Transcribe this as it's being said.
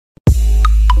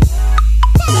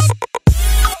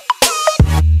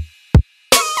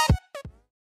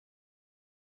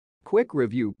quick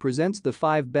review presents the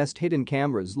 5 best hidden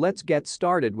cameras. Let's get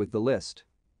started with the list.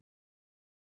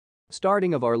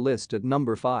 Starting of our list at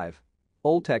number 5.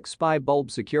 Oltec Spy Bulb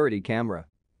Security Camera.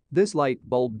 This light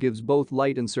bulb gives both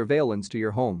light and surveillance to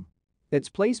your home. Its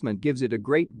placement gives it a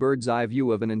great bird's eye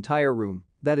view of an entire room,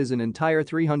 that is an entire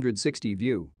 360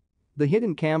 view. The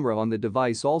hidden camera on the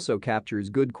device also captures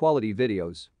good quality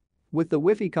videos. With the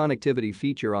Wi-Fi connectivity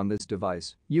feature on this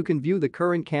device, you can view the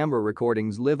current camera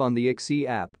recordings live on the AMCSXH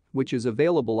app, which is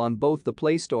available on both the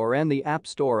Play Store and the App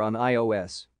Store on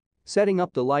iOS. Setting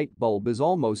up the light bulb is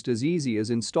almost as easy as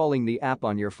installing the app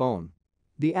on your phone.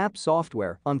 The app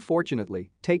software,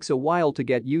 unfortunately, takes a while to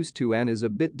get used to and is a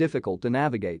bit difficult to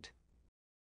navigate.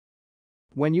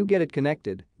 When you get it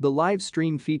connected, the live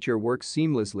stream feature works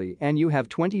seamlessly and you have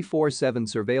 24/7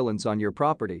 surveillance on your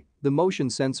property. The motion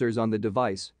sensors on the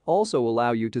device also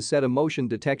allow you to set a motion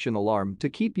detection alarm to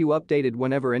keep you updated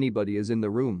whenever anybody is in the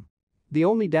room. The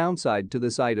only downside to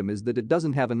this item is that it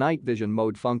doesn't have a night vision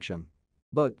mode function.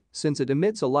 But, since it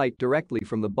emits a light directly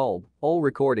from the bulb, all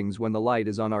recordings when the light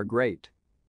is on are great.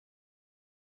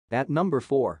 At number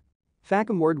 4.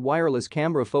 Facamword Wireless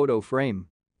Camera Photo Frame.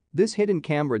 This hidden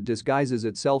camera disguises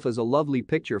itself as a lovely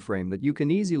picture frame that you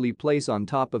can easily place on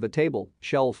top of a table,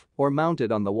 shelf, or mount it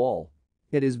on the wall.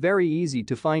 It is very easy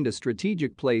to find a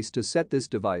strategic place to set this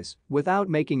device without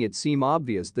making it seem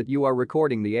obvious that you are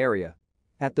recording the area.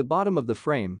 At the bottom of the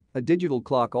frame, a digital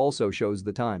clock also shows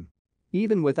the time.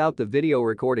 Even without the video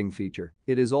recording feature,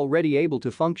 it is already able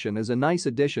to function as a nice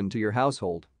addition to your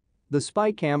household. The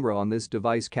spy camera on this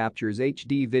device captures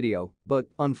HD video, but,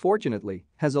 unfortunately,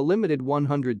 has a limited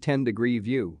 110-degree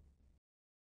view.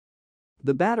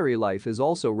 The battery life is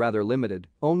also rather limited,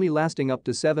 only lasting up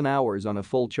to 7 hours on a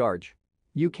full charge.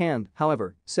 You can,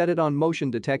 however, set it on motion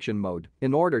detection mode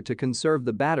in order to conserve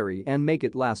the battery and make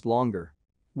it last longer.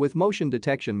 With motion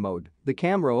detection mode, the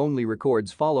camera only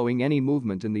records following any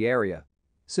movement in the area.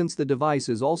 Since the device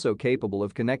is also capable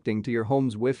of connecting to your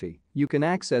home's Wi-Fi, you can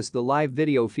access the live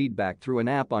video feedback through an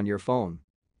app on your phone.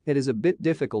 It is a bit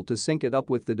difficult to sync it up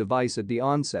with the device at the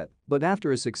onset, but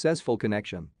after a successful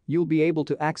connection, you'll be able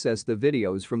to access the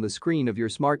videos from the screen of your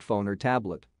smartphone or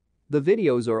tablet. The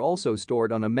videos are also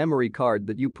stored on a memory card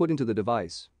that you put into the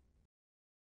device.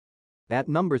 At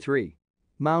number 3.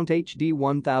 Hmount HD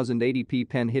 1080p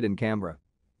Pen Hidden Camera.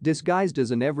 Disguised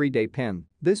as an everyday pen,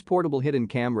 this portable hidden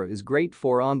camera is great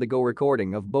for on-the-go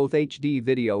recording of both HD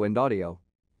video and audio.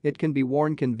 It can be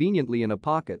worn conveniently in a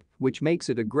pocket, which makes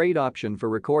it a great option for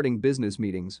recording business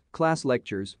meetings, class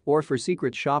lectures, or for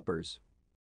secret shoppers.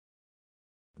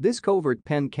 This covert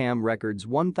pen cam records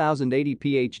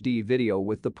 1080p HD video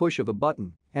with the push of a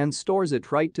button and stores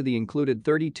it right to the included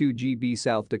 32 GB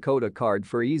South Dakota card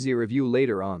for easy review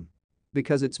later on.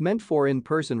 Because it's meant for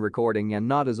in-person recording and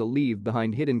not as a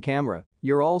leave-behind hidden camera,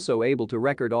 you're also able to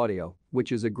record audio,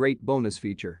 which is a great bonus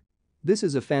feature. This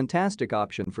is a fantastic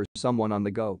option for someone on the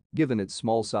go, given its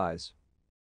small size.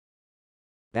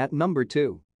 At number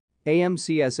 2.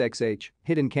 AMCSXH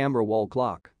Hidden Camera Wall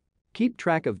Clock. Keep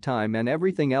track of time and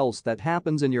everything else that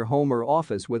happens in your home or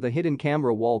office with a hidden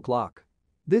camera wall clock.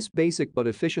 This basic but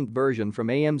efficient version from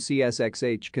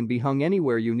AMCSXH can be hung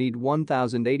anywhere you need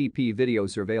 1080p video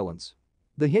surveillance.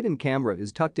 The hidden camera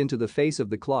is tucked into the face of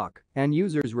the clock, and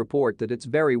users report that it's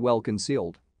very well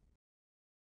concealed.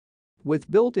 With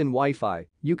built-in Wi-Fi,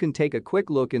 you can take a quick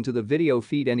look into the video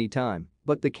feed anytime,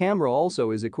 but the camera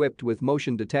also is equipped with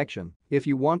motion detection if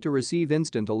you want to receive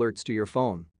instant alerts to your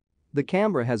phone. The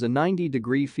camera has a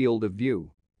 90-degree field of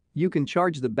view. You can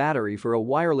charge the battery for a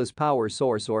wireless power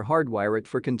source or hardwire it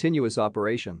for continuous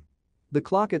operation. The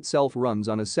clock itself runs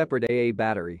on a separate AA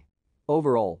battery.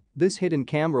 Overall, this hidden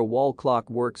camera wall clock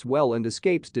works well and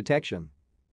escapes detection.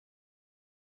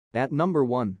 At number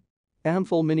 1.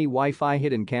 Ehomful Mini Wi-Fi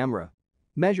Hidden Camera.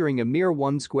 Measuring a mere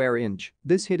 1 square inch,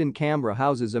 this hidden camera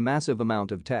houses a massive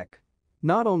amount of tech.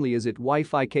 Not only is it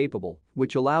Wi-Fi capable,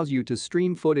 which allows you to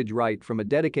stream footage right from a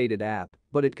dedicated app,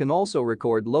 but it can also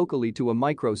record locally to a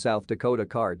micro South Dakota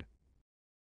card.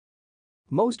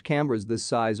 Most cameras this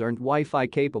size aren't Wi-Fi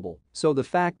capable, so the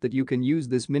fact that you can use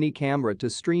this mini camera to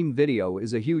stream video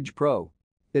is a huge pro.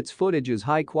 Its footage is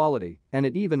high quality, and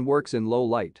it even works in low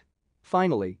light.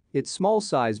 Finally, its small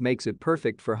size makes it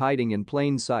perfect for hiding in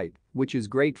plain sight, which is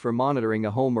great for monitoring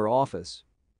a home or office.